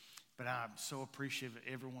But I'm so appreciative of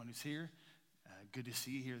everyone who's here. Good to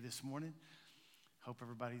see you here this morning. Hope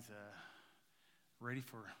everybody's ready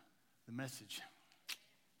for the message.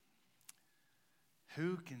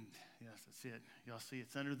 Who can, yes, that's it. Y'all see,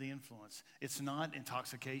 it's under the influence. It's not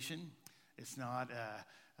intoxication. It's not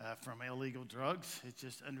from illegal drugs. It's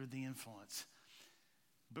just under the influence.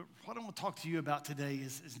 But what I want to talk to you about today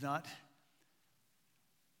is not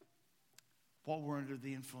what we're under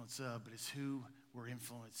the influence of, but it's who we're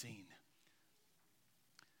influencing.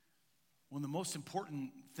 One of the most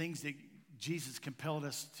important things that Jesus compelled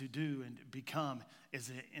us to do and become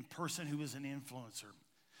is a person who is an influencer.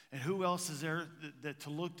 And who else is there that to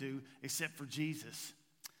look to except for Jesus?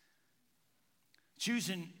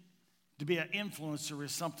 Choosing to be an influencer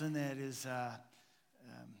is something that is,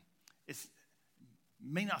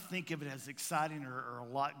 may not think of it as exciting or a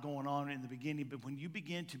lot going on in the beginning, but when you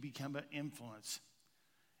begin to become an influence,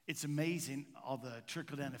 it's amazing all the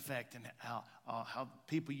trickle-down effect and how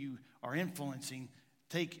people you are influencing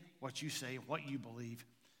take what you say, what you believe,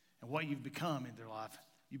 and what you've become in their life.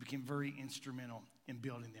 You became very instrumental in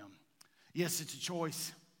building them. Yes, it's a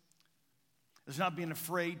choice. It's not being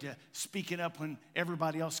afraid to speak it up when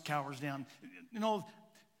everybody else cowers down. You know,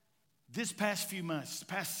 this past few months, the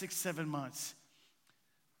past 6-7 months,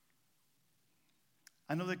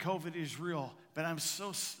 I know that COVID is real, but I'm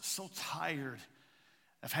so tired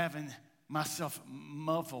of having myself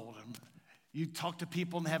muffled. You talk to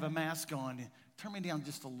people and they have a mask on. Turn me down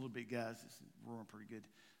just a little bit, guys. It's roaring pretty good.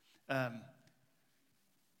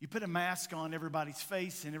 You put a mask on everybody's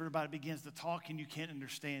face and everybody begins to talk and you can't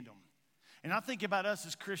understand them. And I think about us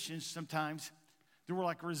as Christians sometimes that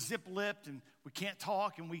we're zip-lipped and we can't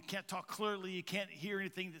talk and we can't talk clearly. You can't hear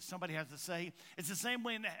anything that somebody has to say. It's the same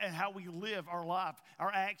way in how we live our life,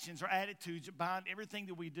 our actions, our attitudes, behind everything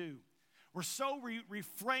that we do. We're so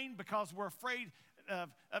refrained because we're afraid of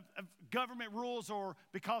government rules, or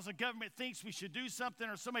because the government thinks we should do something,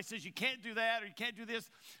 or somebody says you can't do that or you can't do this.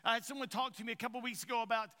 I had someone talk to me a couple of weeks ago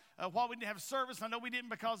about why we didn't have service. I know we didn't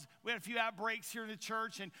because we had a few outbreaks here in the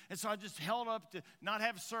church, and so I just held up to not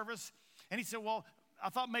have service. And he said, well, I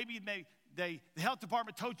thought maybe the health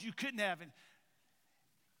department told you couldn't have it.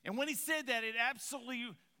 And when he said that, it absolutely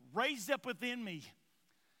raised up within me.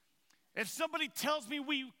 If somebody tells me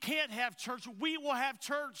we can't have church, we will have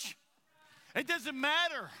church. It doesn't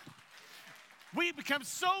matter. We become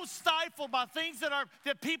so stifled by things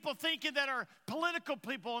that people think that are political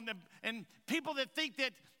people and people that think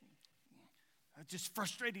that are just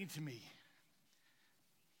frustrating to me.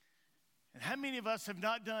 And how many of us have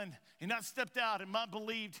not done and not stepped out and not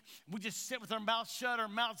believed? We just sit with our mouth shut, our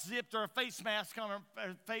mouth zipped, or a face mask on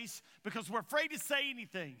our face because we're afraid to say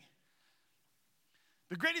anything.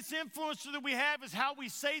 The greatest influencer that we have is how we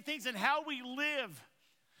say things and how we live.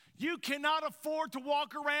 You cannot afford to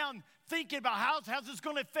walk around thinking about how's this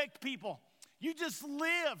going to affect people. You just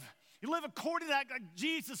live. You live according to that like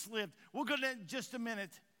Jesus lived. We'll go to that in just a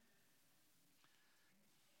minute.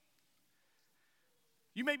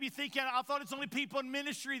 You may be thinking, I thought it's only people in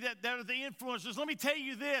ministry that are the influencers. Let me tell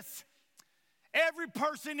you this. Every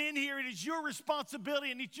person in here, it is your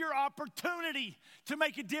responsibility and it's your opportunity to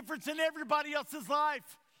make a difference in everybody else's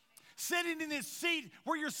life. Sitting in this seat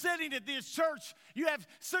where you're sitting at this church, you have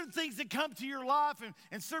certain things that come to your life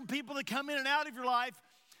and certain people that come in and out of your life,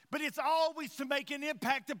 but it's always to make an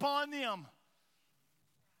impact upon them.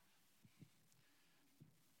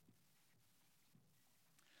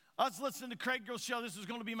 I was listening to Craig Groeschel. This is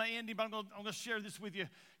going to be my ending, but I'm going to share this with you.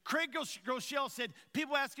 Craig Groeschel said,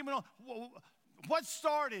 people ask him, what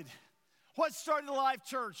started the Life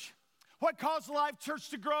Church? What caused the Life Church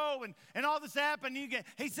to grow and all this happened?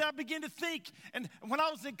 He said, I began to think, and when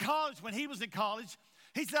I was in college, when he was in college,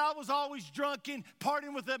 he said, I was always drunk and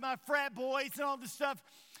partying with my frat boys and all this stuff.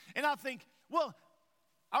 And I think, well,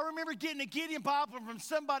 I remember getting a Gideon Bible from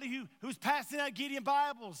somebody who was passing out Gideon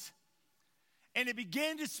Bibles. And it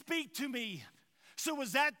began to speak to me. So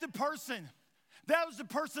was that the person? That was the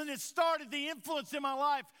person that started the influence in my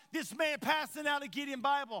life. This man passing out a Gideon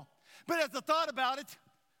Bible. But as I thought about it,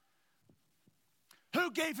 who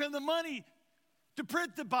gave him the money to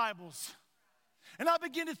print the Bibles? And I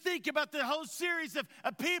began to think about the whole series of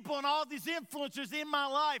people and all these influencers in my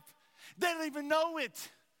life. They don't even know it.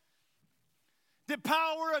 The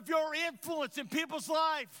power of your influence in people's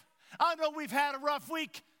life. I know we've had a rough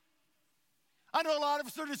week. I know a lot of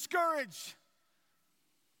us are discouraged.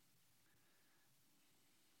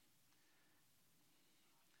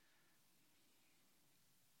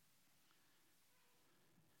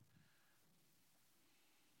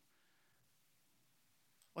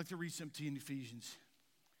 I'd like to read something to you in Ephesians.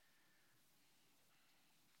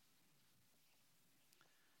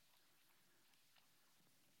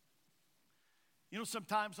 You know,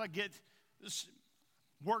 sometimes I get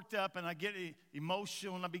worked up and I get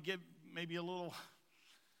emotional and get maybe a little,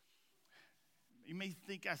 you may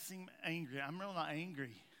think I seem angry. I'm really not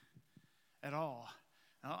angry at all.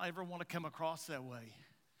 I don't ever want to come across that way.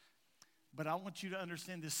 But I want you to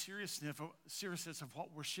understand the seriousness of what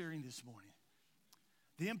we're sharing this morning.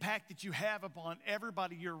 The impact that you have upon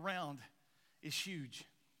everybody you're around is huge.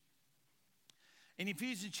 In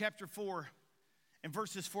Ephesians chapter 4 and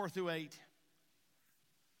verses 4 through 8,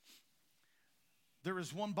 there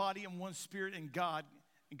is one body and one spirit in God,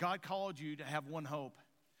 and God called you to have one hope.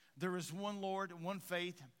 There is one Lord, one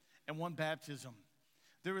faith, and one baptism.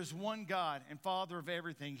 There is one God and Father of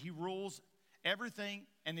everything. He rules everything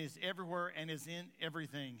and is everywhere and is in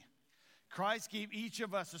everything. Christ gave each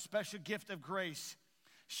of us a special gift of grace,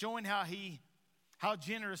 showing how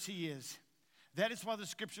generous he is. That is why the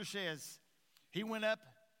scripture says,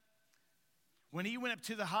 when he went up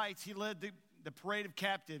to the heights, he led the parade of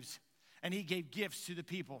captives, and he gave gifts to the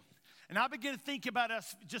people. And I began to think about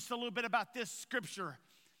us just a little bit about this scripture.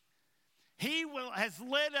 He has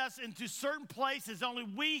led us into certain places only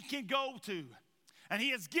we can go to. And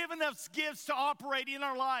he has given us gifts to operate in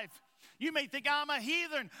our life. You may think, I'm a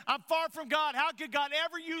heathen. I'm far from God. How could God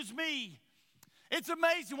ever use me? It's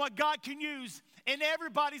amazing what God can use in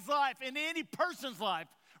everybody's life, in any person's life,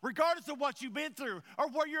 regardless of what you've been through or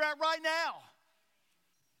where you're at right now.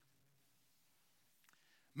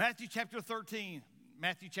 Matthew chapter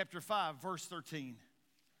 5, verse 13.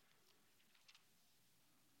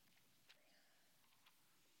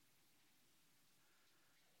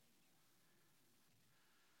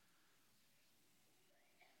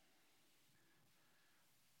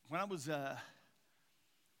 When I was,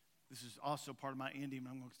 this is also part of my ending,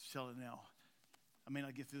 I'm going to tell it now. I may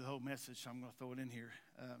not get through the whole message, so I'm going to throw it in here.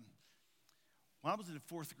 When I was in the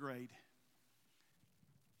 4th grade,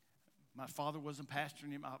 my father wasn't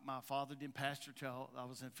pastoring. My father didn't pastor till I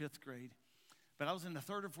was in 5th grade. But I was in the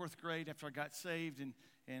 3rd or 4th grade after I got saved, and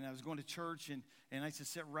I was going to church, and I used to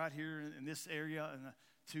sit right here in this area in the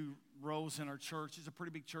 2 rows in our church. It's a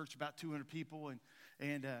pretty big church, about 200 people,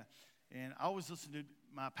 and I always listened to,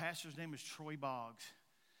 my pastor's name is Troy Boggs.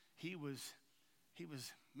 He was,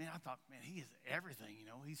 man, I thought, man, he is everything, you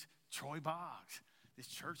know. He's Troy Boggs. This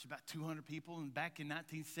church, about 200 people, and back in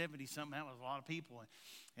 1970, something, that was a lot of people.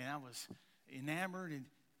 And I was enamored,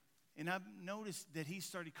 and I noticed that he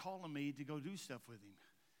started calling me to go do stuff with him.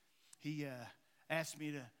 He asked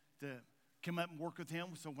me to come up and work with him.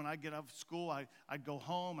 So when I get out of school, I'd go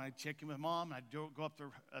home, I'd check in with Mom, I'd go up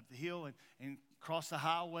the hill and cross the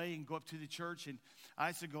highway and go up to the church. And I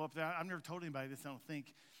used to go up there. I've never told anybody this, I don't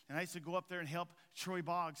think. And I used to go up there and help Troy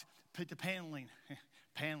Boggs put the paneling.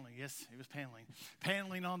 Yes, it was paneling.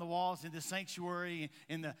 Paneling on the walls in the sanctuary,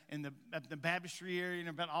 in the baptistry area, and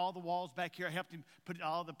about all the walls back here. I helped him put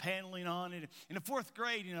all the paneling on it. In the 4th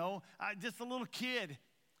grade, you know, just a little kid.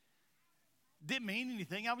 Didn't mean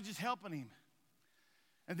anything. I was just helping him.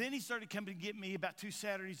 And then he started coming to get me about 2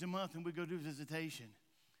 Saturdays a month, and we'd go do visitation.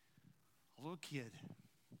 A little kid.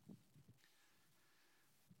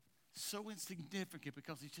 So insignificant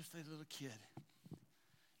because he's just a little kid.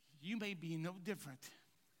 You may be no different.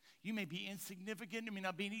 You may be insignificant. There may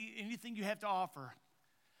not be anything you have to offer,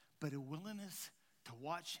 but a willingness to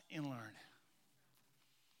watch and learn.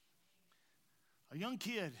 A young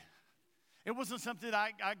kid. It wasn't something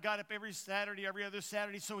that I got up every Saturday, every other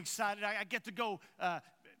Saturday, so excited. I get to go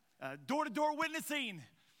door-to-door witnessing.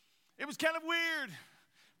 It was kind of weird.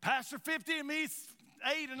 Pastor 50 and me 8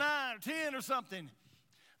 or 9 or 10 or something.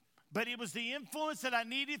 But it was the influence that I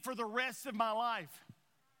needed for the rest of my life.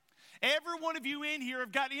 Every one of you in here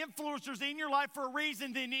have got influencers in your life for a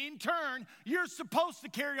reason. Then in turn, you're supposed to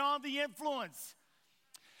carry on the influence.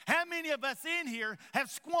 How many of us in here have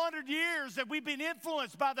squandered years that we've been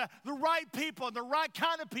influenced by the right people and the right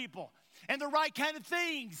kind of people and the right kind of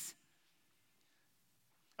things?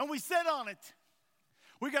 And we sit on it.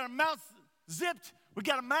 We got our mouth zipped. We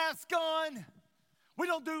got a mask on. We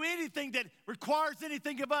don't do anything that requires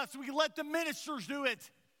anything of us. We can let the ministers do it.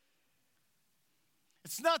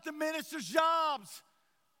 It's not the minister's jobs.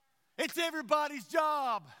 It's everybody's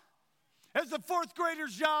job. It's the 4th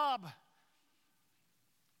grader's job.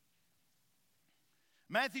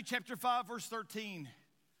 Matthew chapter 5, verse 13.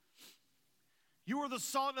 You are the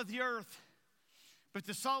salt of the earth, but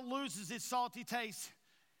the salt loses its salty taste.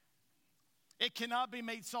 It cannot be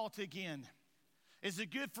made salty again. Is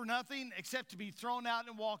it good for nothing except to be thrown out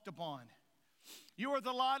and walked upon? You are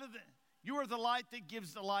the light that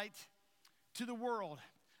gives the light to the world.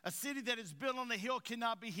 A city that is built on a hill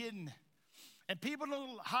cannot be hidden. And people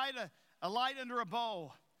don't hide a light under a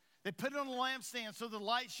bowl. They put it on the lampstand so the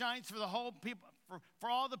light shines for the whole people, for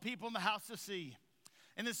all the people in the house to see.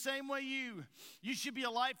 In the same way you should be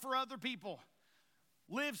a light for other people.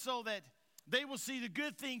 Live so that they will see the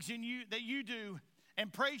good things in you that you do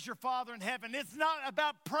and praise your Father in heaven. It's not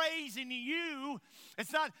about praising you.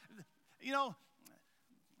 It's not,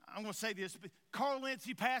 I'm going to say this, but Carl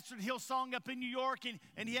Lindsay pastored Hillsong up in New York,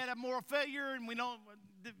 and he had a moral failure, and we know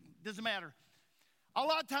it doesn't matter. A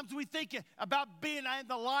lot of times we think about being in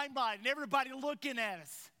the limelight and everybody looking at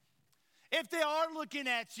us. If they are looking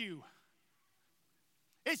at you,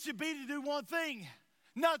 it should be to do one thing,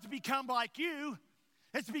 not to become like you.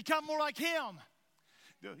 It's to become more like him.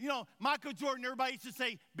 Michael Jordan, everybody used to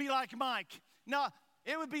say, be like Mike. Now,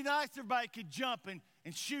 it would be nice if everybody could jump and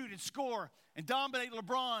shoot and score and dominate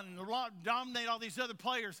LeBron and dominate all these other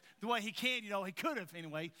players the way he can. He could have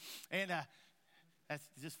anyway. And that's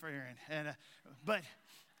just for Aaron. But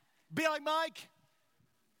be like Mike,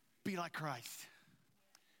 be like Christ.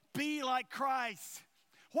 Be like Christ.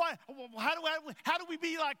 What? How do we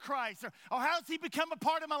be like Christ? Or how does he become a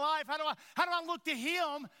part of my life? How do I look to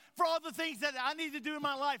him for all the things that I need to do in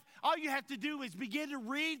my life? All you have to do is begin to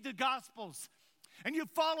read the Gospels. And you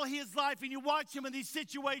follow his life and you watch him in these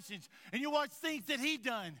situations. And you watch things that he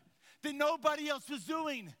done that nobody else was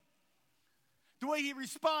doing. The way he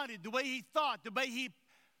responded, the way he thought, the way he,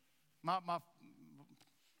 my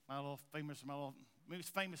little famous, it was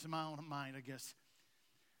famous in my own mind, I guess.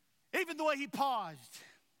 Even the way he paused.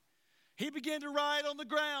 He began to ride on the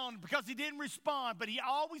ground because he didn't respond, but he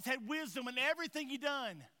always had wisdom in everything he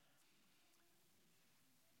done.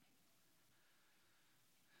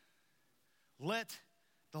 Let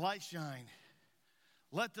the light shine.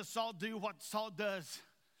 Let the salt do what salt does.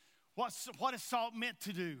 What is salt meant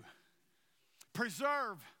to do?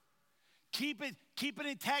 Preserve. Keep it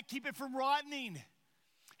intact. Keep it from rotting.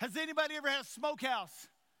 Has anybody ever had a smokehouse?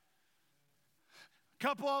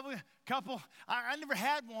 Couple. I never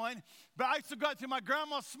had one, but I used to go out to my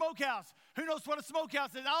grandma's smokehouse. Who knows what a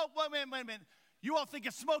smokehouse is? Oh, wait a minute. You all think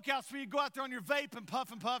a smokehouse when you go out there on your vape and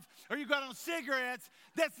puff, or you go out on cigarettes.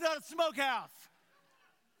 That's not a smokehouse.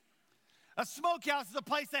 A smokehouse is a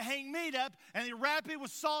place they hang meat up, and they wrap it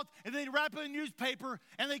with salt, and then they wrap it in newspaper,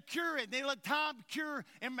 and they cure it. They let time cure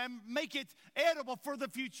and make it edible for the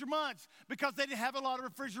future months because they didn't have a lot of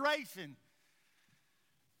refrigeration.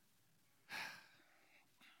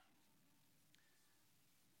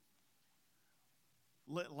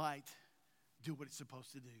 Let light do what it's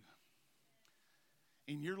supposed to do.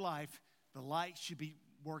 In your life, the light should be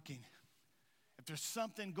working. If there's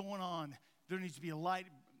something going on, there needs to be a light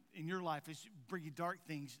in your life. It's bringing dark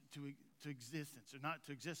things to existence, or not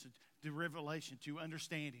to existence, to revelation, to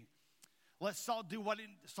understanding. Let salt do what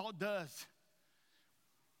salt does.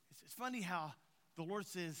 It's funny how the Lord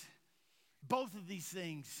says both of these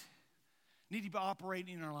things need to be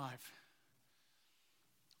operating in our life.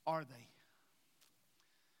 Are they?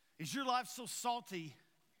 Is your life so salty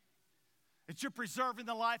that you're preserving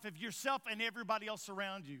the life of yourself and everybody else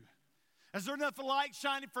around you? Is there enough light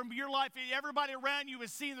shining from your life and everybody around you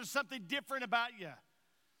is seeing there's something different about you?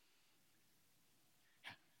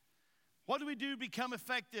 What do we do to become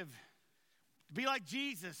effective? To be like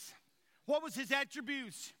Jesus. What was his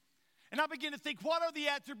attributes? And I begin to think, what are the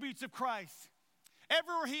attributes of Christ?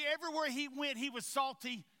 Everywhere he went, he was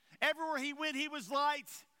salty. Everywhere he went, he was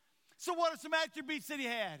light. So what are some attributes that he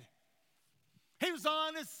had? He was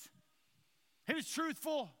honest. He was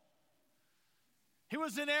truthful. He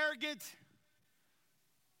wasn't arrogant.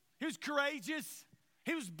 He was courageous.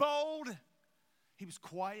 He was bold. He was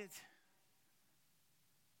quiet.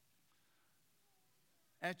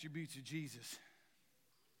 Attributes of Jesus.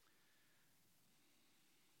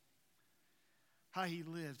 How he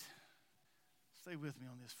lived. Stay with me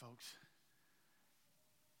on this, folks.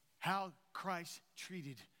 How Christ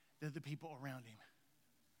treated the other people around him.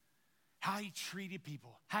 How he treated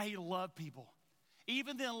people. How he loved people.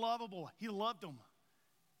 Even the unlovable, he loved them.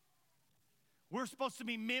 We're supposed to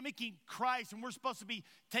be mimicking Christ, and we're supposed to be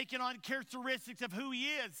taking on characteristics of who he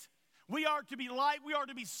is. We are to be light. We are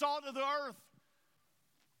to be salt of the earth.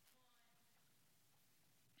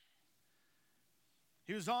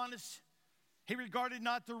 He was honest. He regarded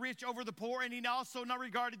not the rich over the poor, and he also not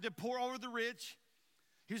regarded the poor over the rich.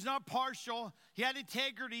 He was not partial. He had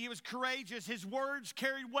integrity. He was courageous. His words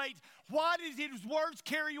carried weight. Why did his words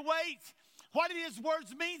carry weight? Why did his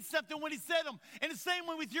words mean something when he said them? And the same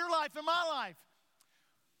way with your life and my life.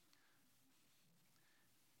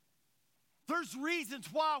 There's reasons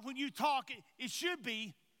why when you talk, it should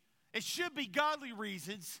be godly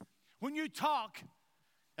reasons. When you talk,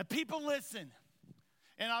 and people listen.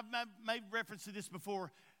 And I've made reference to this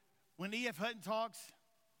before. When E.F. Hutton talks,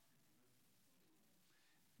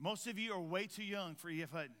 Most of you are way too young for E.F.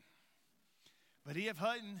 Hutton. But E.F.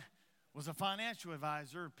 Hutton was a financial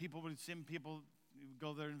advisor. People would send people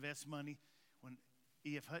go there and invest money. When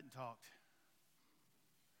E.F. Hutton talked,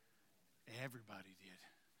 everybody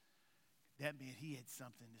did. That meant he had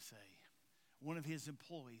something to say. One of his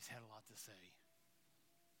employees had a lot to say.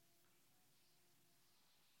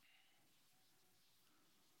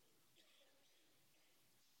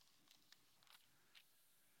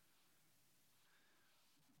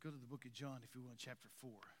 Go to the book of John, if you want, chapter 4.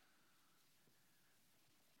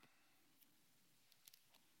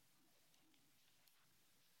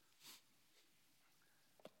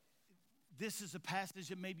 This is a passage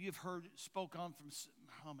that maybe you've heard spoke on from,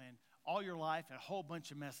 all your life, and a whole bunch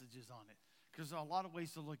of messages on it. Because there are a lot of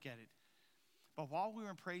ways to look at it. But while we were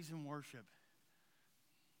in praise and worship,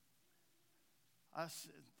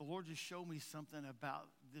 the Lord just showed me something about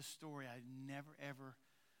this story I never, ever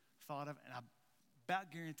thought of. And I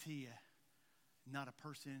about guarantee you, not a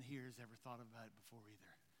person in here has ever thought about it before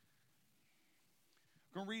either.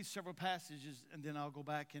 I'm going to read several passages, and then I'll go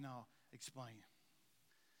back and I'll explain.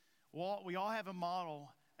 Well, we all have a model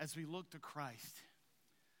as we look to Christ.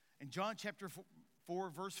 In John chapter 4,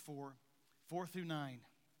 verse 4 through 9.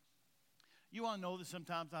 You all know that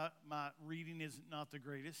sometimes my reading is not the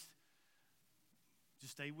greatest.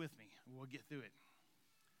 Just stay with me, and we'll get through it.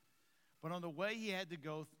 But on the way, he had to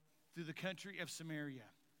go through the country of Samaria.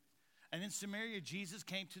 And in Samaria, Jesus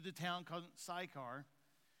came to the town called Sychar,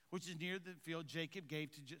 which is near the field Jacob gave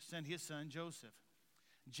to send his son Joseph.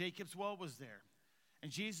 Jacob's well was there. And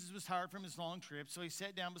Jesus was tired from his long trip, so he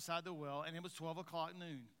sat down beside the well, and it was 12 o'clock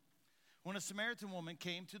noon. When a Samaritan woman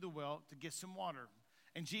came to the well to get some water,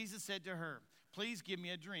 and Jesus said to her, "Please give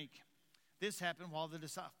me a drink." This happened while the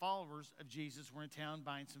followers of Jesus were in town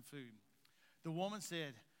buying some food. The woman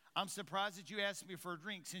said, "I'm surprised that you asked me for a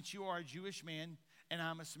drink, since you are a Jewish man and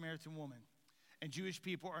I'm a Samaritan woman. And Jewish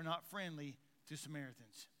people are not friendly to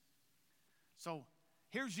Samaritans." So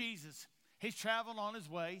here's Jesus. He's traveling on his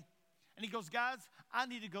way, and he goes, "Guys, I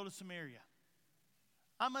need to go to Samaria.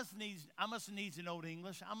 I must needs to know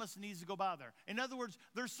English. I must needs to go by there." In other words,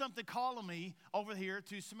 there's something calling me over here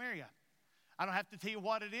to Samaria. I don't have to tell you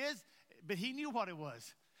what it is, but he knew what it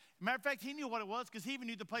was. Matter of fact, he knew what it was because he even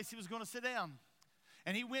knew the place he was going to sit down.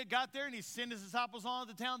 And he got there, and he sent his disciples on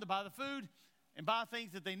to town to buy the food and buy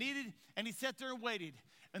things that they needed. And he sat there and waited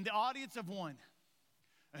in the audience of one.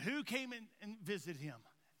 And who came in and visited him?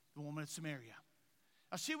 The woman of Samaria.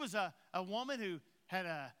 Now, she was a woman who had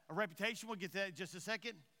a reputation. We'll get to that in just a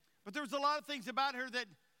second. But there was a lot of things about her that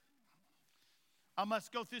I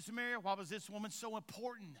must go through Samaria. Why was this woman so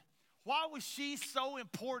important? Why was she so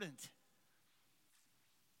important?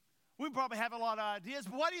 We probably have a lot of ideas,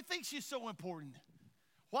 but why do you think she's so important?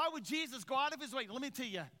 Why would Jesus go out of his way? Let me tell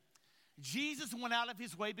you, Jesus went out of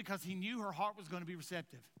his way because he knew her heart was going to be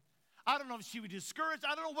receptive. I don't know if she was discouraged.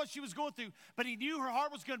 I don't know what she was going through, but he knew her heart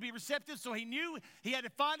was going to be receptive, so he knew he had to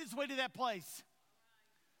find his way to that place.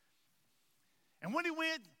 And when he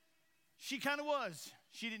went, she kind of was.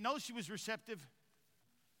 She didn't know she was receptive.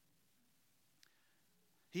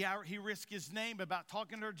 He risked his name about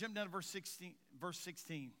talking to her. Jump down to verse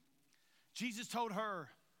 16. Jesus told her,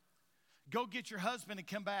 "Go get your husband and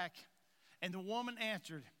come back." And the woman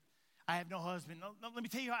answered, "I have no husband." No, let me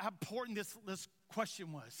tell you how important this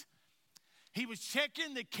question was. He was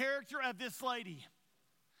checking the character of this lady.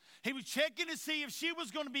 He was checking to see if she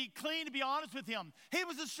was going to be clean, to be honest with him. He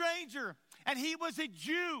was a stranger, and he was a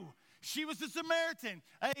Jew. She was a Samaritan,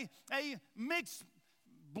 a mixed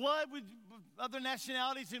blood with other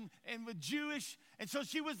nationalities and with Jewish. And so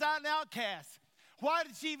she was an outcast. Why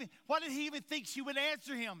did he even think she would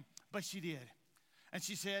answer him? But she did. And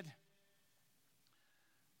she said,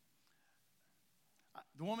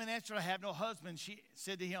 the woman answered, "I have no husband." She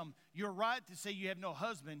said to him, "You're right to say you have no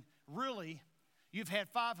husband. Really, you've had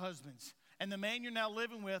 5 husbands, and the man you're now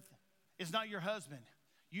living with is not your husband.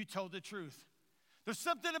 You told the truth." There's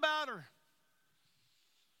something about her.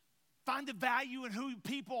 Find the value in who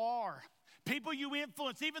people are. People you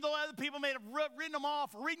influence, even though other people may have written them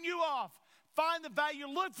off, written you off. Find the value.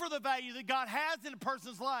 Look for the value that God has in a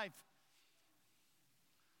person's life.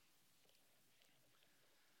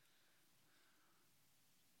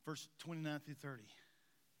 Verse 29 through 30.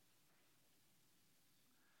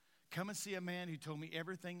 "Come and see a man who told me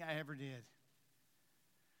everything I ever did.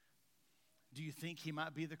 Do you think he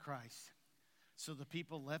might be the Christ?" So the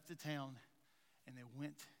people left the town and they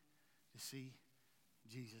went to see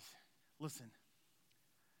Jesus. Listen.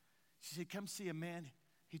 She said, "Come see a man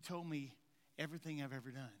who told me everything I've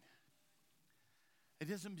ever done." It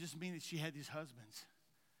doesn't just mean that she had these husbands.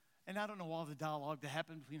 And I don't know all the dialogue that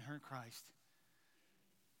happened between her and Christ.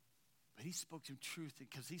 But he spoke some truth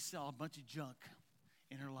because he saw a bunch of junk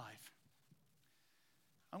in her life.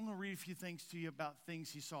 I'm going to read a few things to you about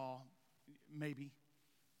things he saw, maybe.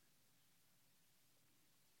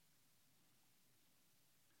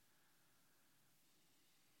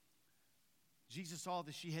 Jesus saw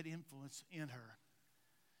that she had influence in her.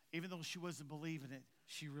 Even though she wasn't believing it,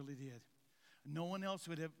 she really did. No one else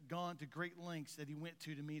would have gone to great lengths that he went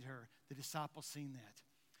to meet her. The disciples seen that.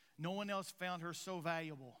 No one else found her so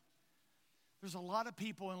valuable. There's a lot of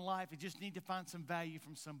people in life that just need to find some value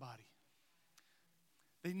from somebody.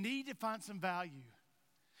 They need to find some value.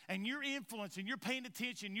 And your influence, and you're paying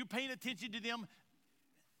attention to them,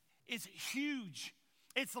 it's huge.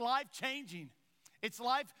 It's life-changing. It's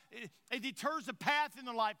life, it deters the path in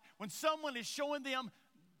their life when someone is showing them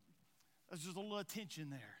there's just a little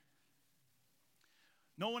attention there.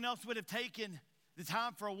 No one else would have taken the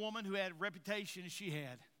time for a woman who had a reputation as she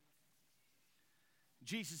had.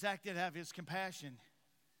 Jesus acted out of his compassion.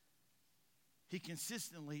 He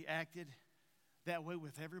consistently acted that way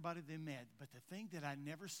with everybody they met. But the thing that I'd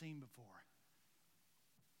never seen before,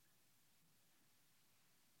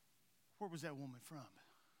 where was that woman from?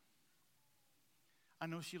 I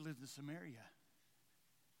know she lived in Samaria,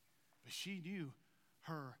 but she knew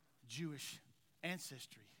her Jewish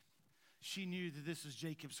ancestry. She knew that this was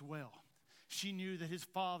Jacob's well. She knew that his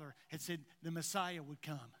father had said the Messiah would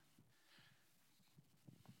come.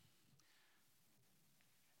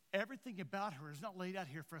 Everything about her is not laid out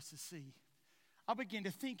here for us to see. I began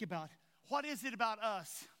to think about, what is it about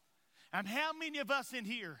us? And how many of us in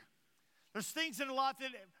here, there's things in our life that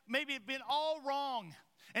maybe have been all wrong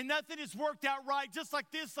and nothing has worked out right, just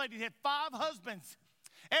like this lady had 5 husbands.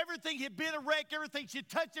 Everything had been a wreck, everything she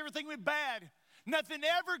touched, everything went bad. Nothing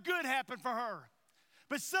ever good happened for her.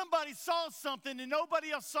 But somebody saw something that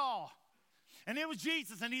nobody else saw. And it was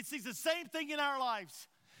Jesus, and he sees the same thing in our lives.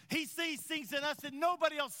 He sees things in us that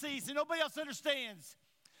nobody else sees and nobody else understands.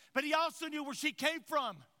 But he also knew where she came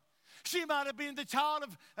from. She might have been the child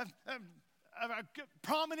of a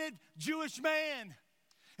prominent Jewish man.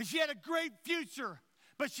 And she had a great future.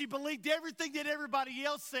 But she believed everything that everybody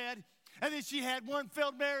else said. And then she had one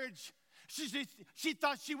failed marriage. She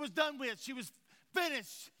thought she was done with. She was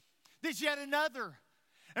finished. Then she had another.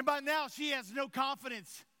 And by now she has no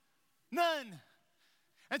confidence. None.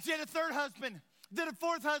 And she had a 3rd husband. Then a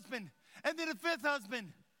 4th husband. And then a 5th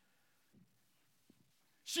husband.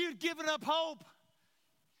 She had given up hope.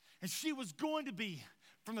 And she was going to be,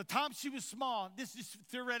 from the time she was small, this is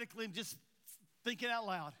theoretically, I'm just thinking out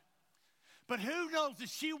loud. But who knows if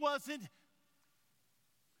she wasn't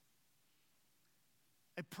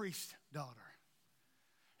a priest's daughter?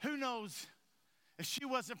 Who knows if she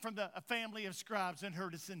wasn't from a family of scribes and her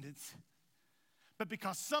descendants? But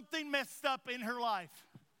because something messed up in her life,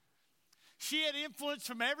 she had influence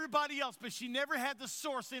from everybody else, but she never had the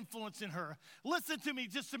source influence in her. Listen to me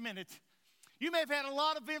just a minute. You may have had a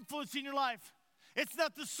lot of influence in your life. It's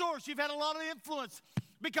not the source. You've had a lot of influence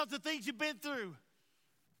because of things you've been through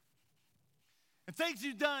and things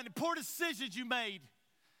you've done and poor decisions you made.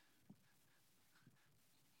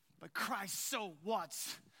 But Christ so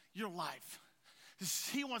wants your life.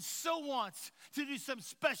 He so wants to do something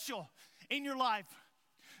special in your life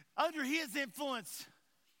under his influence,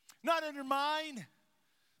 not under mine.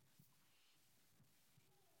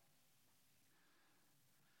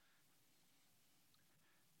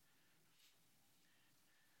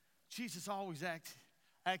 Jesus always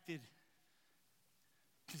acted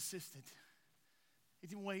consistent. He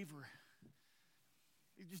didn't waver.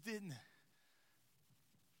 He just didn't.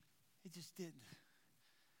 He just didn't.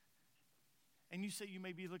 And you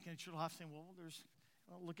may be looking at your life saying, well,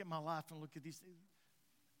 look at my life and look at these things.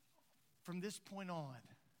 From this point on,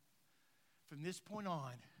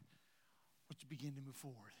 what you begin to move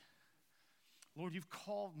forward. Lord, you've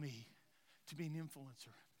called me to be an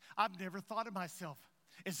influencer. I've never thought of myself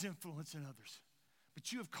as influencing others.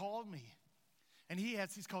 But you have called me. And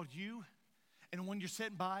he's called you, and the one you're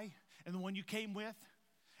sitting by, and the one you came with,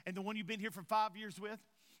 and the one you've been here for 5 years with,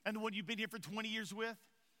 and the one you've been here for 20 years with.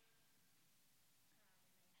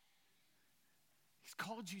 He's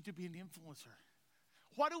called you to be an influencer.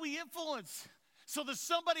 Why do we influence? So that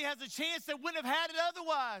somebody has a chance that wouldn't have had it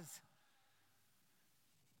otherwise.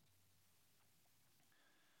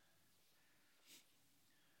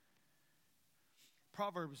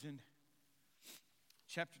 Proverbs in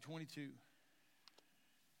chapter 22.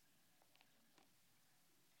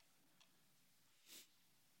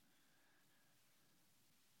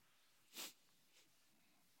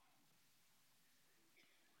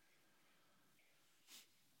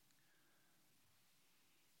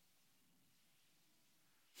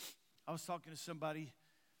 I was talking to somebody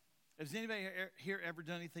Has anybody here ever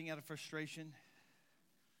done anything out of frustration?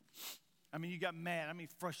 I mean, you got mad. I mean,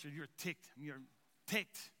 frustrated. You're ticked. You're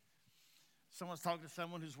ticked. Someone's talking to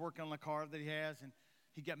someone who's working on a car that he has, and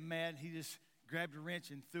he got mad. He just grabbed a wrench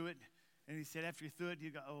and threw it. And he said, after he threw it, you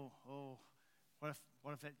go, oh, what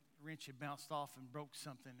if that wrench had bounced off and broke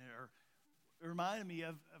something? Or it reminded me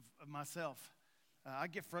of myself. I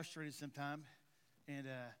get frustrated sometimes. And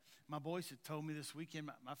my boys had told me this weekend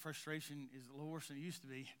my frustration is a little worse than it used to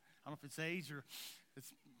be. I don't know if it's age or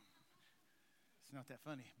it's not that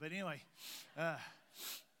funny. But anyway, I've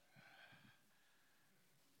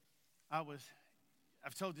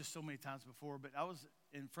told this so many times before, but I was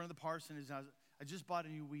in front of the parsonage. I just bought a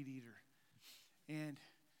new weed eater. And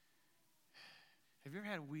have you ever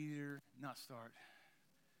had a weed eater not start?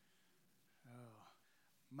 Oh,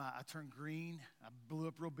 I turned green. I blew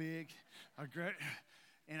up real big.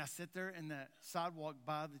 And I sat there in the sidewalk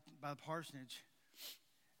by the parsonage,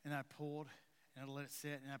 and I pulled, and I let it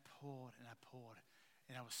sit, and I pulled,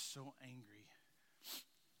 and I was so angry.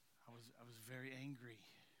 I was very angry.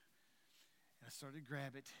 And I started to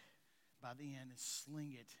grab it by the end and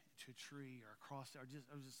sling it to a tree or across there.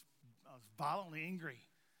 I was violently angry.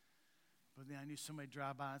 But then I knew somebody would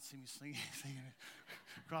drive by and see me slinging it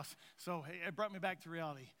across. So it brought me back to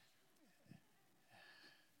reality.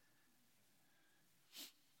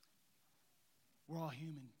 We're all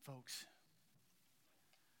human, folks.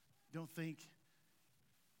 Don't think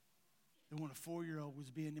that when a 4-year-old was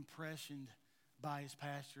being impressioned by his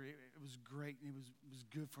pastor, it was great and it was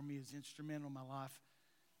good for me. It was instrumental in my life.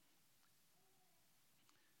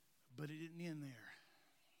 But it didn't end there.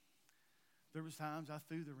 There was times I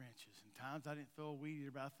threw the wrenches, and times I didn't throw a weed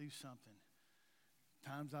eater, but I threw something.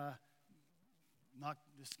 Times I knocked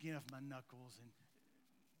the skin off my knuckles,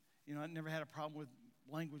 and I never had a problem with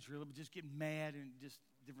language really, but just getting mad and just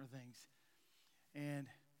different things. And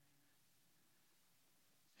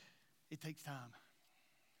it takes time.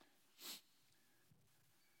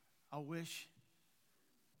 I wish,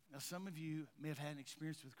 now some of you may have had an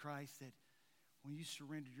experience with Christ that when you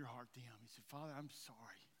surrendered your heart to Him, you said, Father, I'm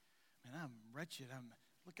sorry. Man, I'm wretched.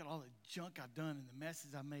 Look at all the junk I've done and the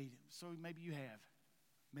messes I made. So maybe you have.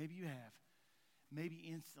 Maybe you have. Maybe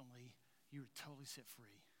instantly you were totally set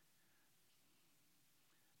free.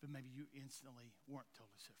 But maybe you instantly weren't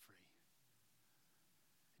totally set free.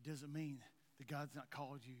 It doesn't mean that God's not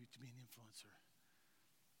called you to be an influencer.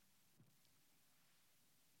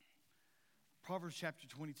 Proverbs chapter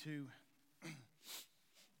 22.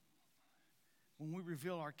 When we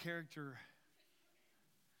reveal our character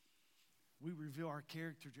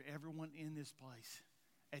to everyone in this place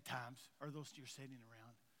at times, or those you're sitting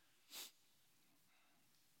around.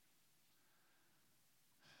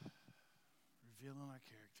 Revealing our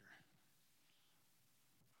character.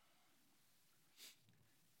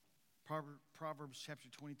 Proverbs chapter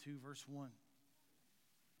 22, verse 1.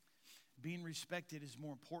 Being respected is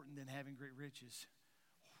more important than having great riches.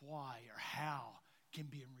 Why or how can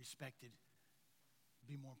being respected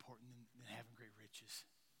be more important than having great riches?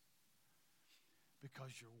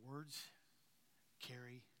 Because your words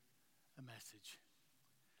carry a message.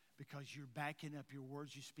 Because you're backing up your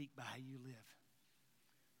words you speak by how you live.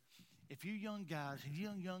 If you young guys, if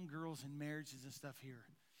you young girls in marriages and stuff here,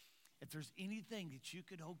 if there's anything that you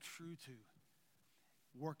could hold true to,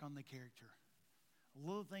 work on the character.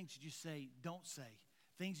 Little things that you say, don't say.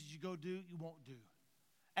 Things that you go do, you won't do.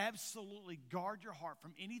 Absolutely guard your heart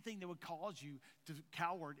from anything that would cause you to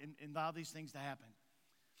coward and allow these things to happen.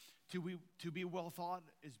 To be well thought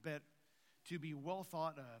is better. To be well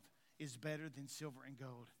thought of is better than silver and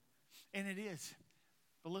gold, and it is.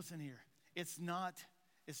 But listen here, it's not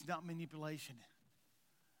manipulation.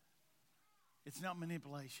 It's not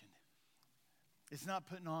manipulation. It's not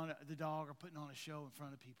putting on the dog or putting on a show in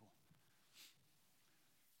front of people.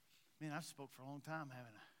 Man, I've spoke for a long time,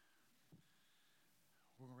 haven't I?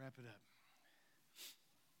 We're gonna wrap it up.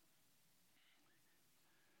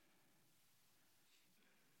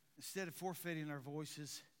 Instead of forfeiting our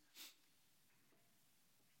voices,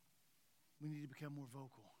 we need to become more vocal.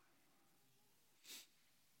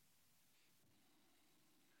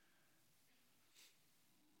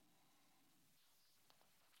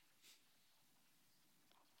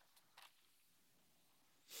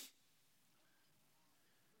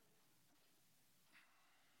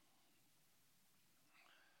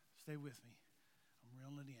 Stay with me. I'm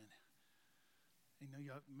reeling it in.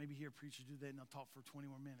 Y'all maybe hear a preacher do that and I'll talk for 20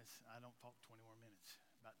 more minutes. I don't talk 20 more minutes.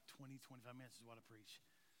 About 20, 25 minutes is what I preach.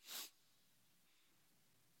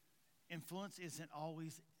 Influence isn't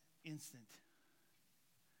always instant.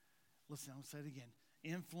 Listen, I'll say it again.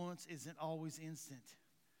 Influence isn't always instant.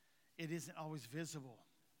 It isn't always visible.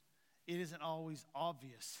 It isn't always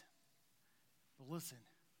obvious. But listen,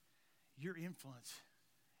 your influence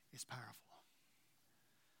is powerful.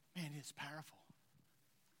 Man, it's powerful.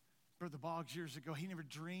 Brother Boggs years ago, he never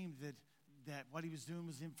dreamed that what he was doing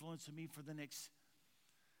was influencing me for the next,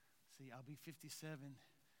 I'll be 57,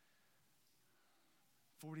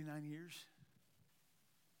 49 years.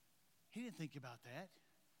 He didn't think about that.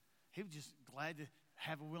 He was just glad to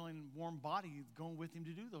have a willing, warm body going with him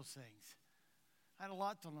to do those things. I had a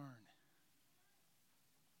lot to learn.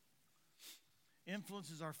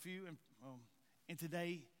 Influences are few, and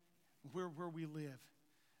today, where we live,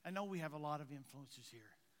 I know we have a lot of influences here.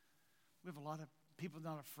 We have a lot of people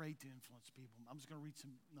not afraid to influence people. I'm just going to read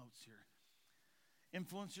some notes here.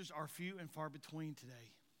 Influencers are few and far between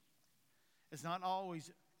today. It's not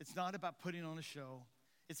about putting on a show.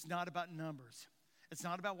 It's not about numbers. It's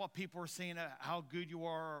not about what people are saying, how good you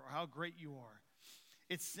are or how great you are.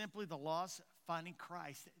 It's simply the lost finding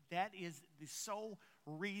Christ. That is the sole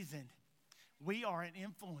reason we are an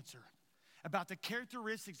influencer. About the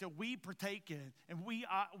characteristics that we partake in and we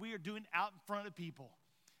are doing out in front of people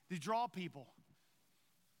to draw people.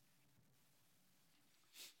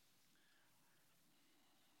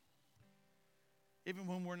 Even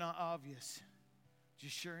when we're not obvious,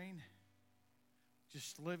 just sharing,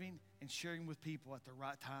 just living and sharing with people at the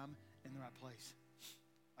right time in the right place.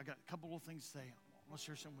 I got a couple little things to say. I want to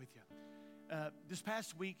share something with you. This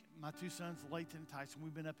past week, my two sons, Layton and Tyson,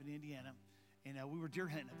 we've been up in Indiana, and we were deer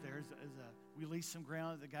hunting up there. We leased some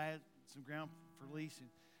ground. The guy had some ground for lease, and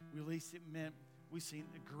we leased it. Meant we seen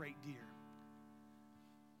a great deer.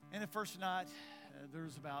 And the first night, there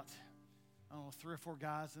was about, 3 or 4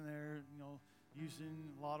 guys in there,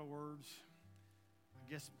 using a lot of words. I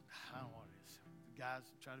guess, I don't know what it is. The guys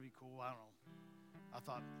try to be cool. I don't know. I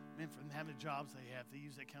thought, man, for them having the jobs they have, they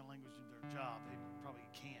use that kind of language in their job. They probably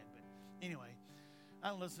can. But anyway, I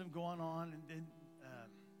don't listen to them going on. And then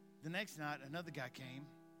the next night, another guy came.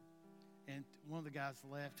 And one of the guys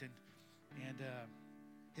left. And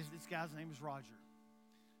this guy's name is Roger.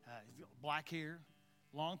 He's got black hair,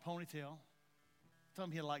 long ponytail. Told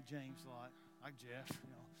him he liked James a lot, like Jeff.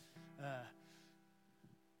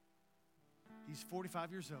 He's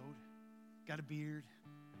 45 years old, got a beard.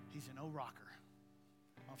 He's an old rocker.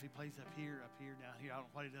 I don't know if he plays up here, down here. I don't know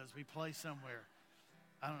what he does. He plays somewhere.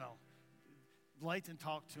 I don't know. Layton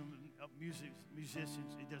talked to him,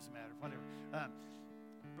 musicians, it doesn't matter, whatever.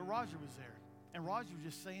 But Roger was there. And Roger was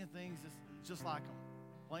just saying things just like him.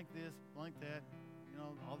 Blank this, blank that,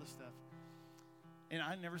 all this stuff. And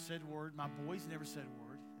I never said a word. My boys never said a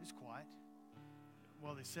word. It was quiet.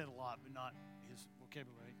 Well, they said a lot, but not his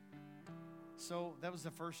vocabulary. So that was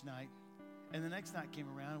the first night. And the next night came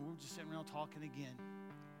around, and we were just sitting around talking again.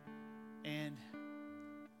 And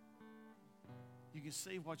you can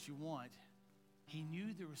say what you want. He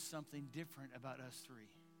knew there was something different about us three.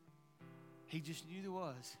 He just knew there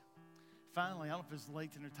was. Finally, I don't know if it was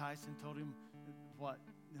Layton or Tyson told him what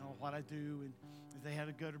I do, and if they had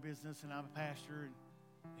a gutter business, and I'm a pastor, and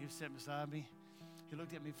he was sitting beside me. He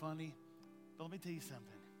looked at me funny. But let me tell you something.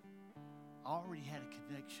 I already had a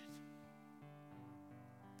connection.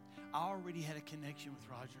 I already had a connection with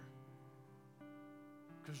Roger.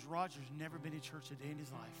 Because Roger's never been in church a day in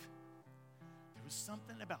his life. There was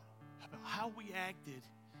something about how we acted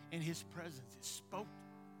in his presence. It spoke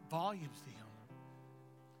volumes to him.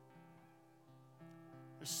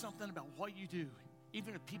 There's something about what you do.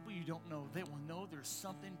 Even if people you don't know, they will know there's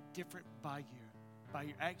something different by you, by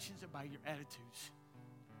your actions and by your attitudes.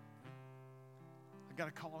 I got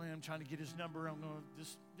a call in. I'm trying to get his number. I'm going to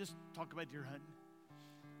just talk about deer hunting.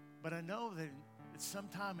 But I know that at some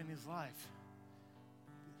time in his life,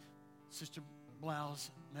 Sister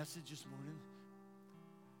Blau's message this morning,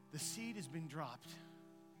 the seed has been dropped.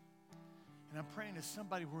 And I'm praying that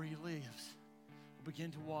somebody where he lives will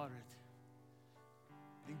begin to water it.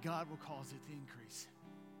 And God will cause it to increase.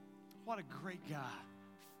 What a great guy,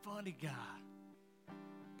 funny guy.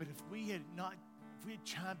 But if we had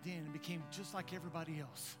chimed in and became just like everybody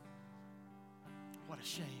else, what a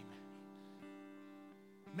shame.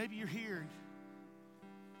 Maybe you're here.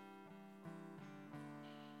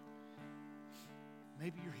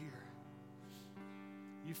 Maybe you're here.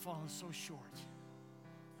 You've fallen so short.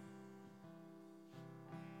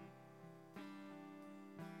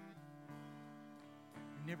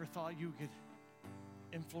 You never thought you could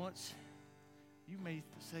influence. You may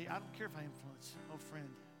say, I don't care if I influence. Oh, friend.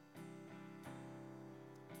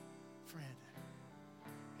 Friend,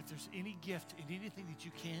 if there's any gift in anything that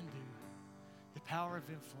you can do, the power of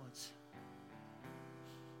influence.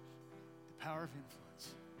 The power of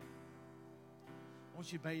influence. I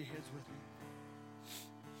want you to bow your heads with me.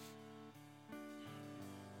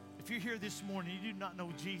 If you're here this morning, you do not know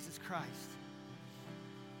Jesus Christ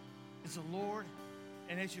as the Lord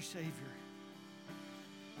and as your Savior.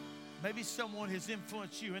 Maybe someone has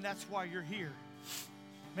influenced you, and that's why you're here.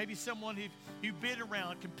 Maybe someone you've been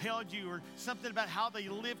around compelled you, or something about how they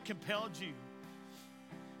live compelled you.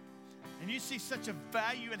 And you see such a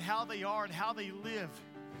value in how they are and how they live,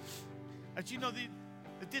 that you know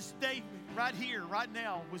that this day right here, right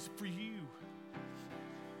now, was for you.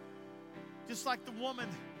 Just like the woman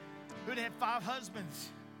who had 5 husbands.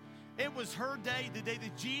 It was her day, the day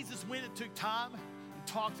that Jesus went and took time and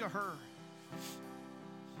talked to her.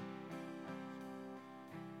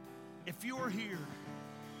 If you are here,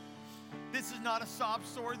 this is not a sob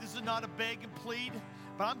story. This is not a beg and plead.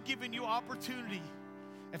 But I'm giving you opportunity.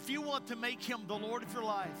 If you want to make him the Lord of your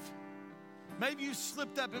life, maybe you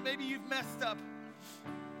slipped up and maybe you've messed up.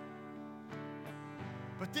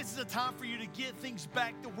 But this is a time for you to get things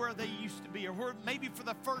back to where they used to be. Or where maybe for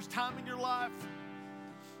the first time in your life,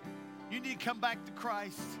 you need to come back to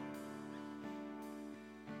Christ.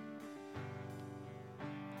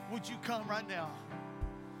 Would you come right now?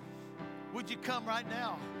 Would you come right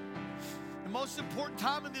now? The most important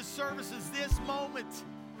time in this service is this moment.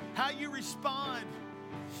 How you respond.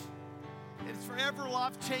 It's forever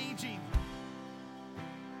life-changing.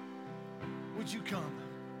 Would you come?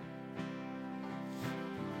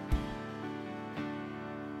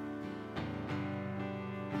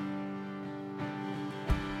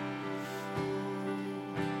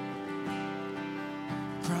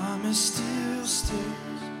 Promise still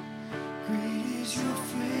stands. Great is your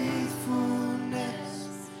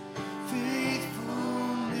faithfulness,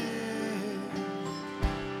 faithfulness.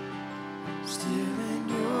 Still in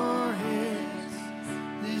your hands,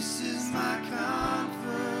 this is my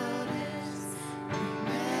confidence. You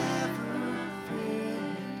never fail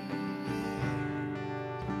me.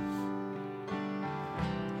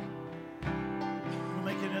 We'll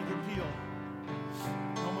make another appeal.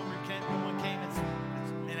 No one came.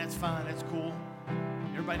 And that's fine. That's cool.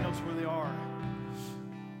 Everybody knows where they are.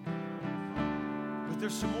 But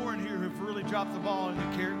there's some more in here who've really dropped the ball in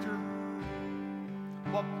the character.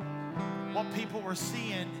 What people are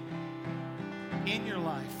seeing in your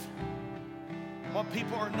life. What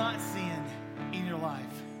people are not seeing in your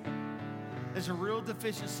life. There's a real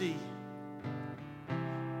deficiency.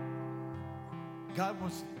 God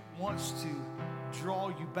wants to draw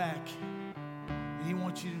you back. And he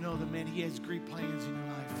wants you to know that, man, he has great plans in your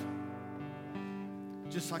life.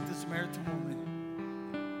 Just like the Samaritan woman.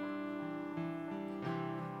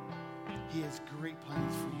 He has great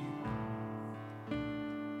plans for you.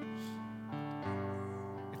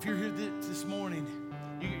 If you're here this morning,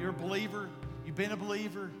 you're a believer, you've been a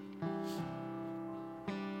believer,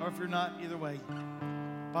 or if you're not, either way.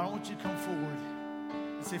 But I want you to come forward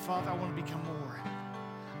and say, Father, I want to become more.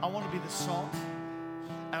 I want to be the salt.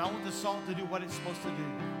 And I want the salt to do what it's supposed to do.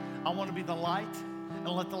 I want to be the light and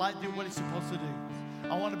let the light do what it's supposed to do.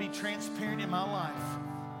 I want to be transparent in my life.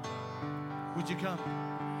 Would you come?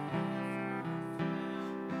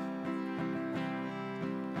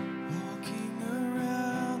 Walking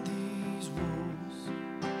around these walls,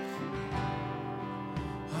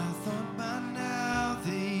 I thought by now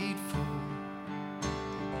they'd fall,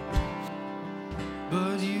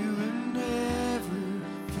 but you have never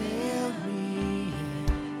failed me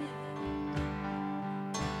yet.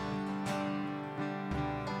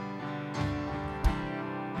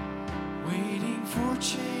 Waiting for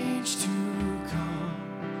change to come,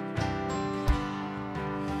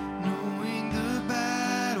 knowing the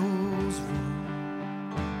battle's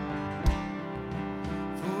won,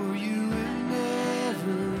 for you have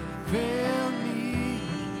never failed me.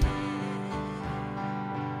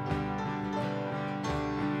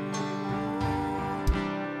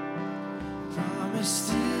 Promise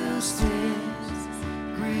still stands.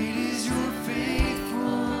 Great is your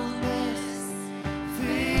faithfulness,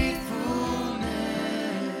 faithfulness.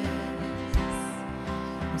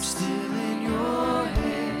 I'm still in your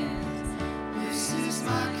hands. This is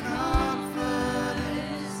my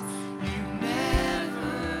confidence. You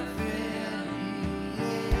never fail me yet.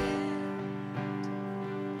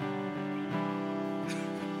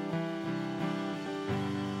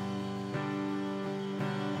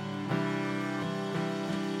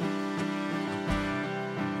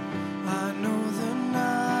 I know the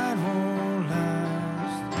night won't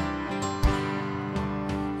last.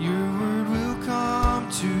 Your word will come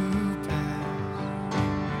to pass.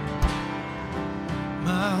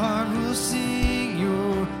 My heart will sing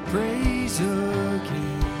your praise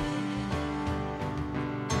again.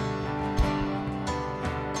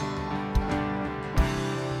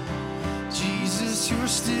 Jesus, you're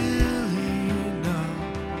still enough.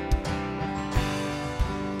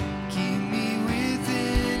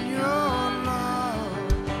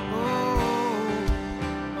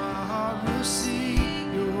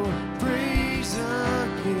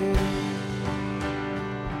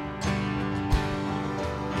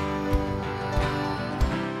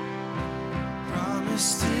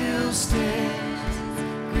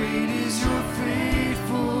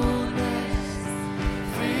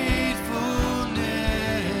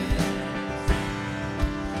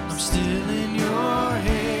 still in your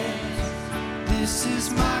hands. This is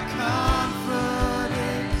my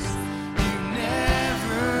confidence. You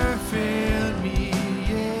never failed me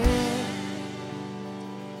yet.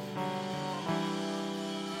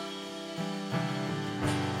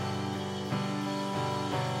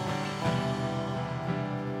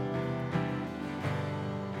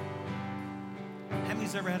 How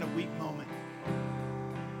many's ever had a weak moment?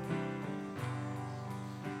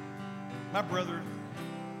 My brother,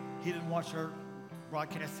 he didn't watch our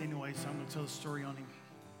broadcast anyway, so I'm going to tell the story on him.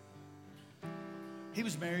 He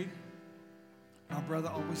was married. My brother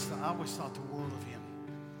I always thought the world of him.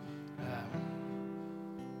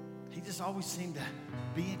 He just always seemed to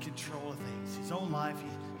be in control of things. His own life,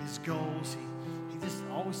 his goals. He just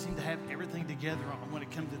always seemed to have everything together when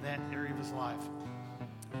it came to that area of his life.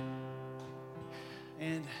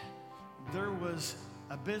 And there was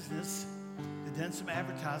a business that done some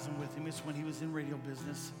advertising with him. It's when he was in radio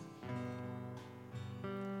business.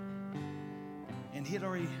 And he had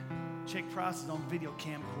already checked prices on video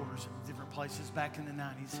camcorders at different places back in the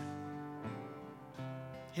 90s.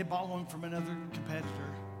 He had bought one from another competitor.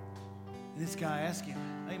 And this guy asked him,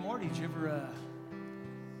 "Hey, Marty, did you ever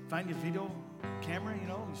find your video camera? You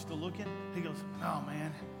know, you still looking?" He goes, "No,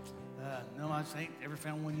 man. No, I just ain't ever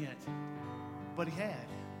found one yet." But he had.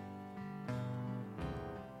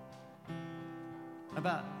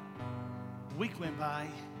 About a week went by,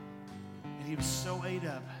 and he was so ate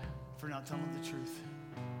up for not telling the truth.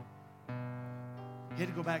 He had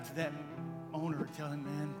to go back to that owner and tell him,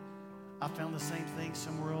 "Man, I found the same thing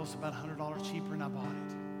somewhere else about $100 cheaper, and I bought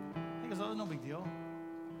it." He goes, "Oh, no big deal."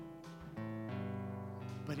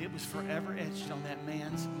 But it was forever etched on that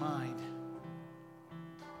man's mind.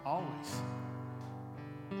 Always.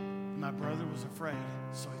 My brother was afraid,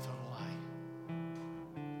 so he told a lie.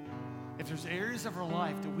 If there's areas of our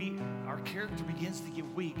life that our character begins to get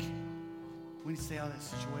weak, we need to stay out of that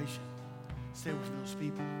situation. Stay with those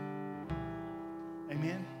people.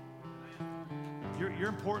 Amen? You're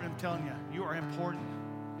important, I'm telling you. You are important.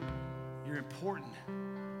 You're important.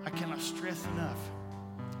 I cannot stress enough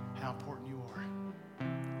how important you are.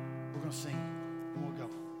 We're going to sing.